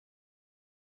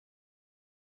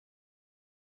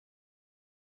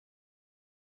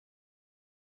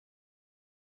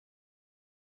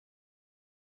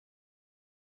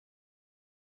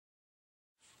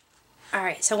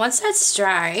Alright, so once that's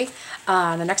dry,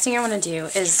 the next thing I want to do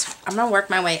is I'm going to work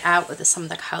my way out with some of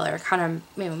the color, kind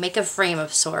of make a frame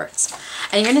of sorts.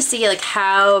 And you're going to see like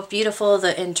how beautiful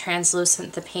and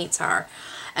translucent the paints are.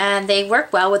 And they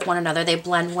work well with one another, they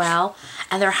blend well,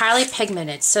 and they're highly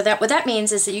pigmented. So that what that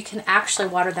means is that you can actually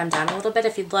water them down a little bit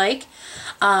if you'd like.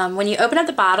 When you open up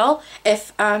the bottle,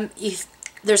 if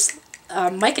there's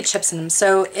mica chips in them,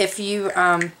 so if you've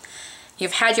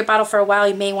had your bottle for a while,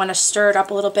 you may want to stir it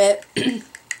up a little bit.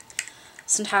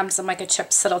 Sometimes the mica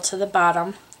chips settle to the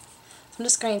bottom. So I'm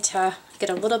just going to get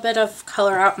a little bit of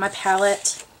color out my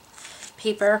palette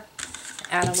paper,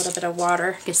 add a little bit of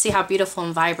water. You can see how beautiful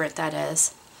and vibrant that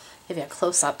is. Give you a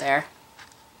close-up there.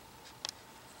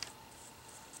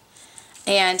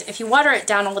 And if you water it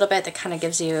down a little bit, that kind of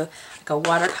gives you like a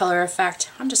watercolor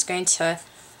effect. I'm just going to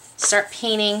start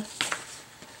painting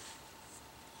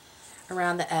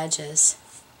around the edges,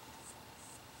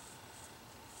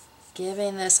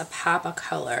 giving this a pop of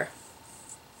color.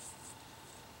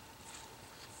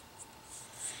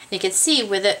 You can see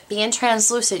with it being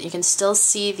translucent, you can still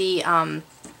see the move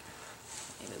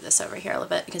this over here a little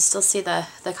bit. You can still see the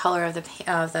color of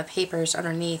the papers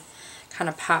underneath kind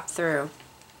of pop through.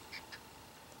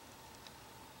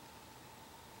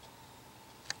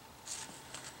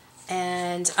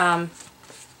 And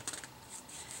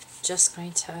just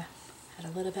going to add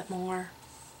a little bit more.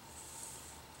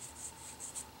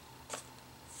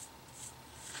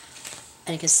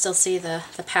 And you can still see the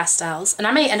pastels. And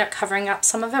I may end up covering up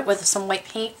some of it with some white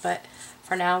paint, but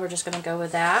for now we're just going to go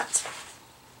with that.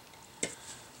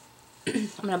 I'm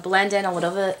going to blend in a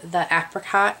little bit of the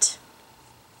apricot.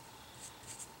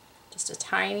 Just a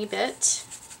tiny bit.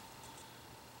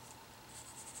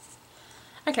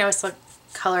 I can always start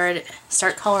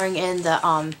coloring in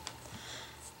the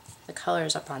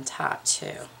colors up on top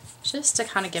too, just to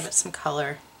kind of give it some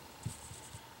color.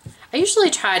 I usually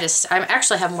try to, I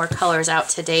actually have more colors out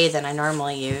today than I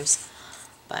normally use,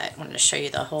 but I wanted to show you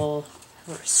the whole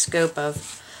scope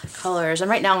of colors. And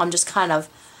right now I'm just kind of,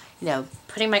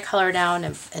 putting my color down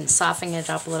and softening it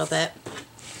up a little bit.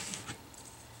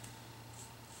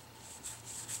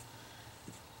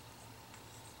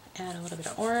 Add a little bit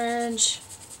of orange.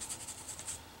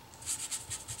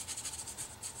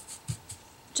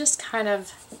 Just kind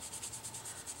of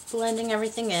blending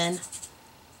everything in.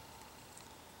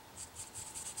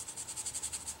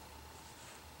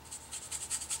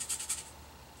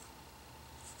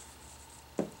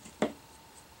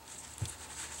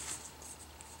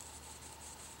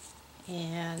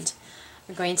 And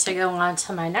I'm going to go on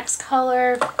to my next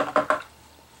color,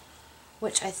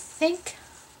 which I think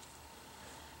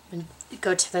I'm going to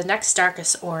go to the next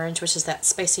darkest orange, which is that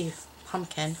spicy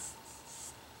pumpkin.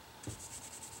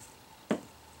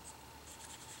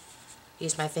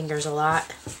 Use my fingers a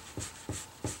lot.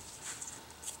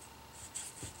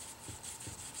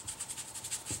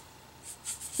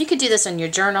 You could do this in your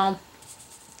journal,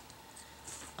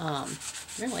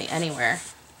 really anywhere.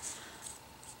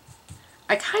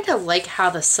 I kind of like how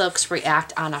the silks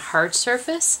react on a hard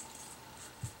surface.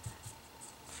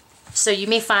 So you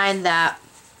may find that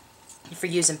if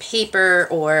you're using paper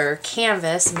or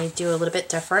canvas, you may do a little bit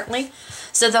differently.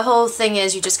 So the whole thing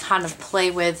is you just kind of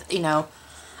play with,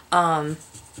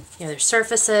 their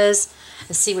surfaces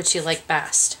and see what you like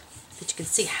best. But you can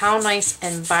see how nice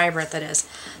and vibrant that is.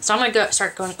 So I'm going to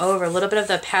start going over a little bit of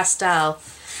the pastel,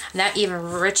 and that even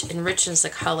enriches the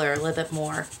color a little bit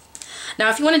more. Now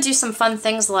if you want to do some fun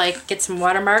things like get some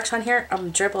watermarks on here, I'm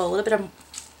going to dribble a little bit of,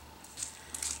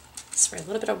 spray a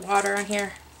little bit of water on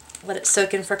here, let it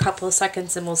soak in for a couple of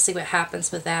seconds, and we'll see what happens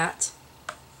with that.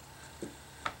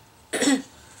 And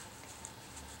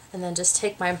then just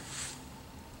take my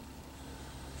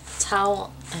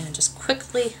towel and just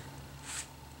quickly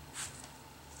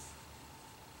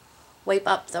wipe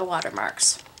up the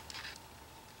watermarks.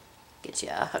 Get you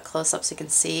a close-up so you can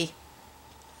see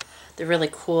the really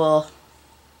cool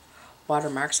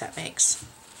watermarks that makes.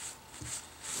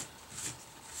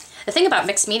 The thing about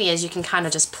mixed media is you can kind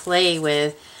of just play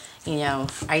with,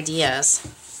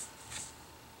 ideas.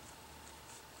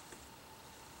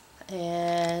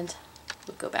 And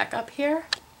we'll go back up here.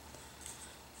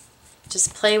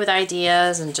 Just play with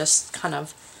ideas and just kind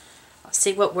of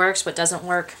see what works, what doesn't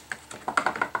work.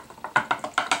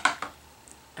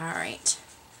 Alright.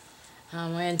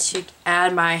 I'm going to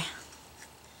add my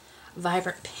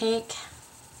vibrant pink.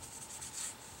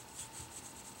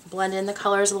 Blend in the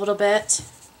colors a little bit.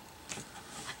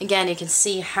 Again, you can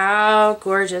see how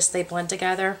gorgeous they blend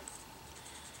together.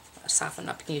 Soften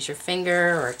up and use your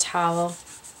finger or a towel.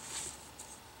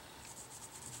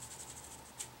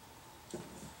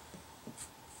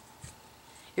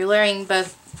 You're layering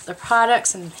both the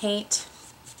products and paint.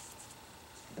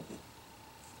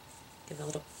 Give it a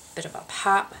little bit of a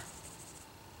pop.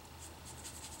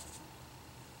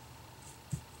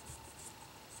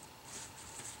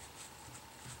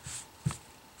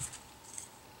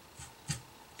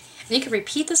 And you can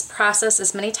repeat this process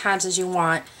as many times as you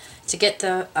want to get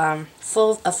the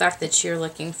full effect that you're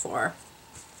looking for.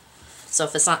 So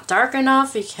if it's not dark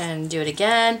enough, you can do it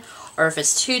again, or if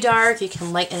it's too dark, you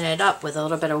can lighten it up with a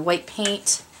little bit of white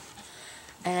paint.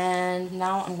 And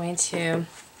now I'm going to,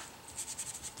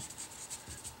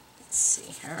 let's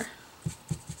see here.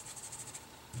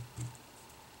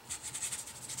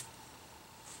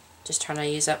 Just trying to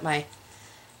use up my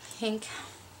pink.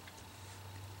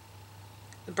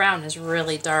 The brown is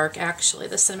really dark, actually,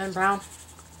 the cinnamon brown,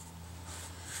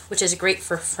 which is great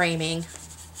for framing.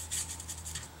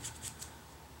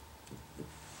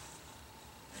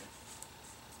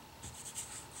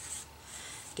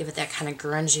 Give it that kind of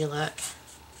grungy look.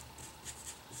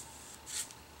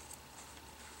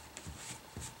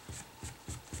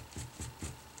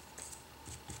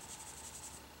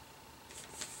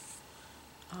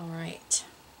 All right.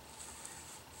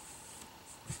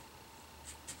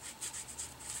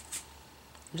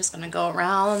 I'm just going to go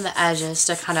around the edges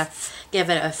to kind of give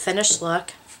it a finished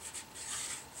look.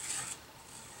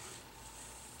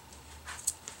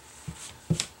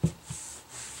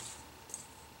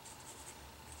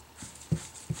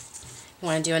 You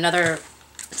want to do another,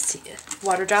 let's see,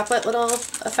 water droplet little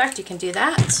effect, you can do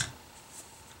that.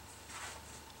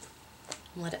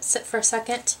 Let it sit for a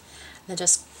second, and then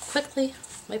just quickly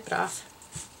wipe it off.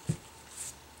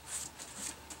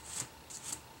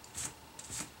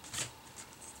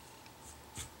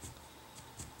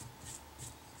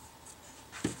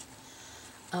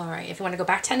 Alright, if you want to go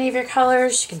back to any of your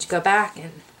colors, you can go back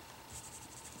and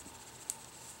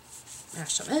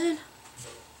mash them in.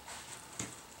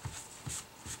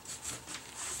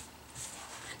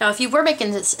 Now, if you were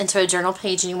making this into a journal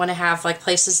page and you want to have like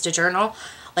places to journal,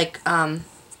 like,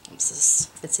 let's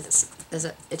see this, is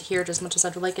it adhered as much as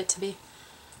I'd like it to be?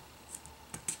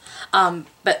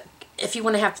 But if you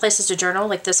want to have places to journal,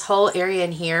 like this whole area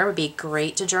in here would be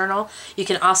great to journal. You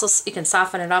can also, you can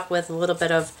soften it up with a little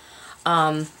bit of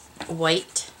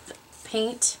white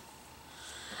paint.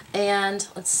 And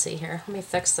let's see here, let me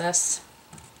fix this.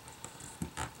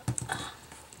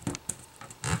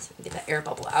 So we get that air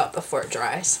bubble out before it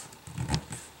dries.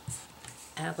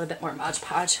 Add a little bit more Mod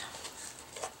Podge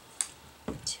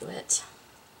to it.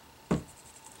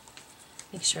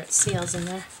 Make sure it seals in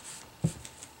there.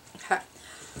 Okay.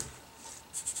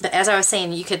 But as I was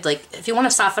saying, you could, like, if you want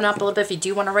to soften up a little bit, if you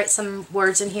do want to write some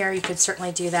words in here, you could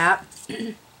certainly do that.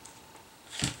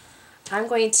 I'm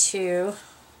going to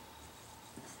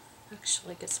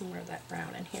actually get some more of that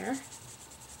brown in here.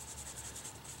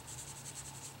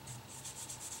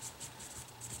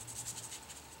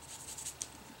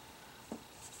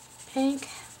 Pink.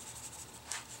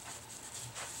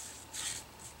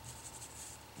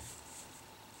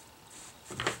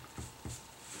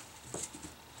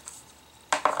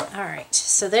 Alright,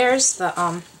 so there's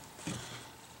the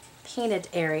painted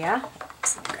area.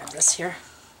 Let's grab this here.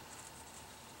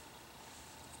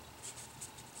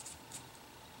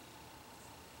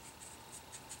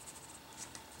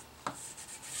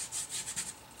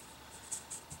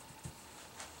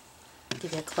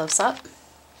 Give you a close-up.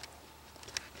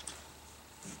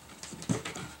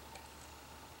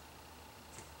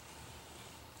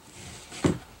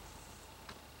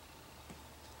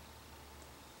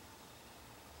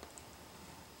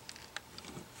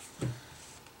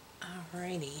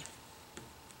 Alrighty.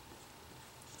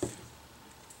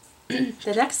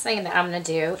 The next thing that I'm going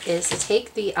to do is to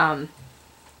take the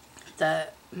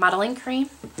modeling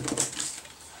cream.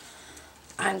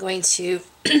 I'm going to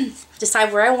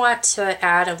decide where I want to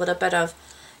add a little bit of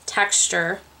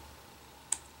texture,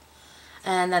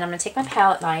 and then I'm going to take my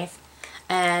palette knife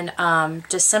and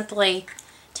just simply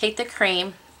take the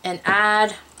cream and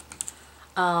add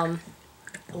a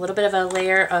little bit of a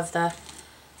layer of the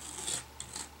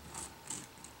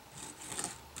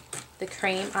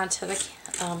cream onto the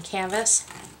canvas.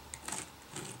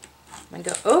 I'm going to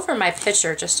go over my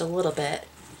picture just a little bit.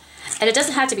 And it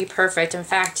doesn't have to be perfect. In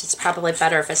fact, it's probably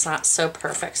better if it's not so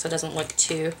perfect so it doesn't look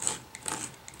too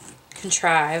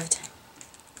contrived.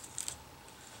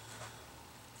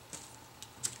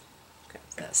 Grab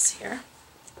this here.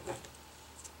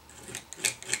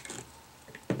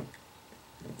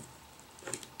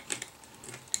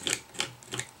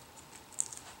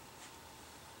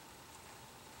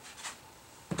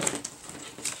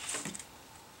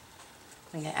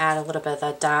 I'm going to add a little bit of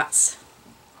the dots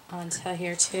onto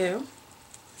here too.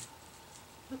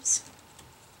 Oops.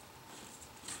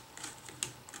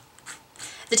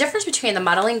 The difference between the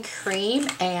modeling cream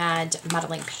and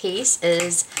modeling paste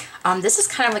is this is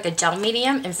kind of like a gel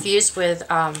medium infused with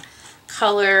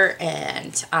color,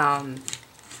 and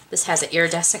this has an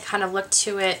iridescent kind of look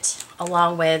to it,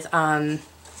 along with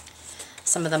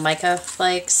some of the mica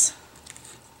flakes.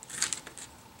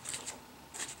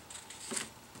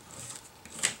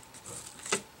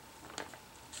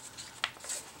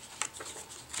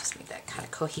 Just make that kind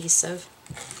of cohesive.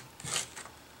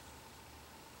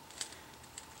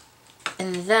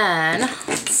 And then,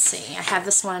 let's see, I have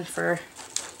this one for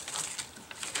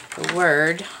the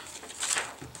word.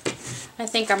 I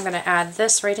think I'm going to add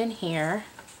this right in here.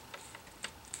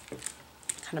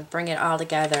 Kind of bring it all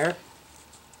together.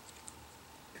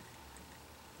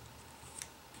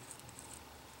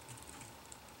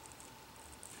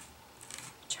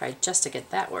 Try just to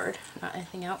get that word, not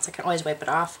anything else. I can always wipe it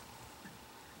off.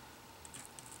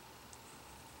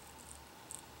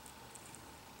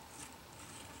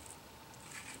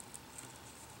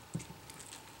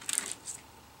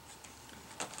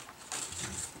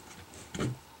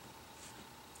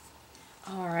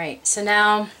 Alright, so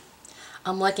now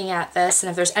I'm looking at this, and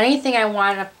if there's anything I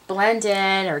want to blend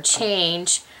in or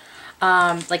change,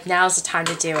 like now's the time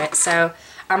to do it. So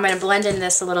I'm going to blend in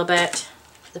this a little bit,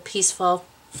 the peaceful.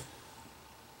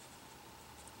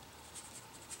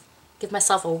 Give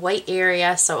myself a white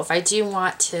area, so if I do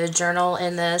want to journal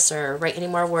in this or write any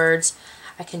more words,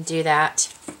 I can do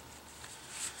that. I'm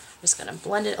just going to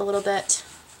blend it a little bit.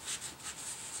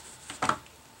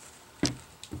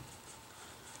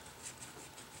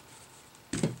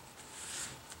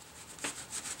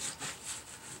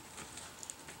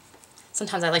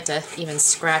 Sometimes I like to even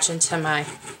scratch into my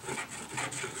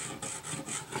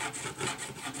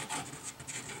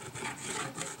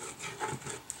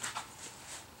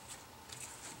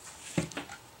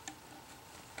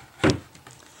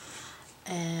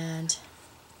and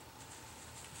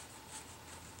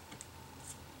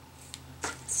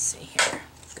let's see here.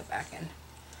 Let's go back and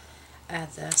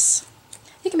add this.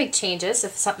 You can make changes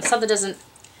if something doesn't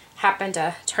happen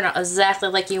to turn out exactly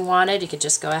like you wanted. You could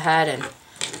just go ahead and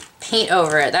paint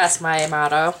over it. That's my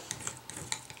motto.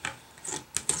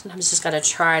 Sometimes you just gotta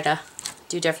try to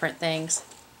do different things.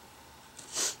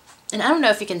 And I don't know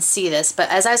if you can see this, but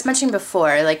as I was mentioning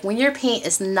before, like when your paint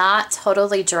is not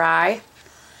totally dry,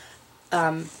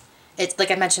 it's like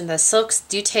I mentioned, the silks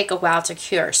do take a while to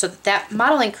cure. So that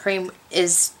modeling cream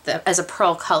is as a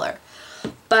pearl color.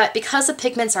 But because the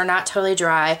pigments are not totally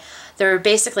dry, they're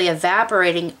basically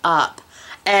evaporating up.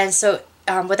 And so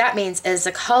what that means is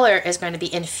the color is going to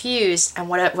be infused and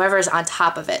whatever is on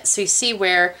top of it. So you see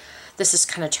where this is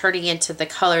kind of turning into the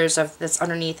colors of this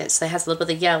underneath it. So it has a little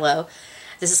bit of yellow.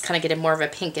 This is kind of getting more of a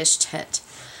pinkish tint.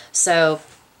 So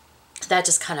that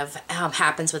just kind of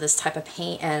happens with this type of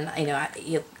paint, and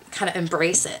you kind of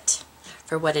embrace it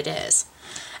for what it is.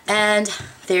 And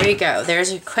there you go.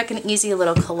 There's a quick and easy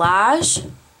little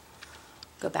collage.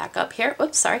 Go back up here.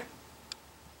 Oops, sorry.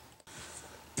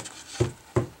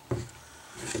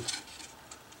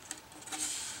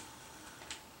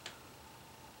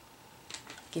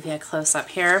 Give you a close up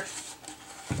here.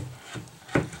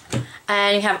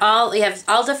 And you have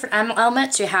all different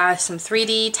elements. You have some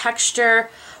 3D texture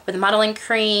with the modeling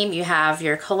cream. You have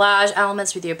your collage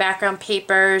elements with your background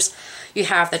papers. You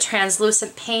have the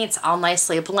translucent paints all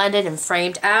nicely blended and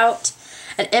framed out.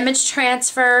 An image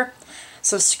transfer,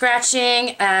 some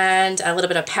scratching, and a little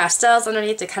bit of pastels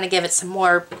underneath to kind of give it some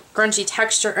more grungy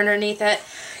texture underneath it.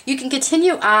 You can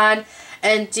continue on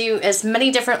and do as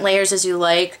many different layers as you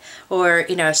like, or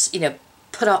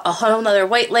put a whole nother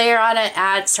white layer on it,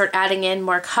 start adding in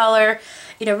more color,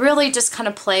 really just kind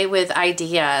of play with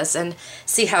ideas and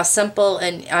see how simple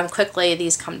and quickly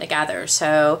these come together.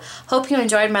 So hope you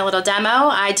enjoyed my little demo.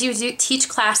 I do teach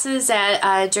classes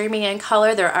at Dreaming in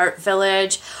Color, their art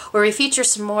village, where we feature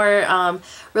some more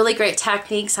really great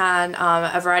techniques on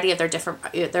a variety of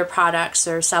their products.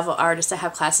 There are several artists that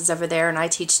have classes over there, and I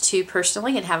teach 2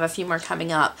 personally and have a few more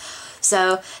coming up.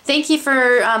 So thank you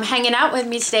for hanging out with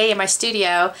me today in my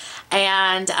studio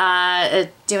and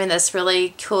doing this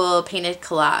really cool painted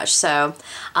collage. So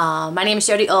my name is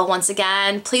Jodi once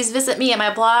again. Please visit me at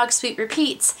my blog, Sweet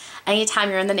Repeats, anytime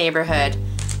you're in the neighborhood.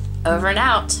 Over and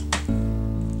out.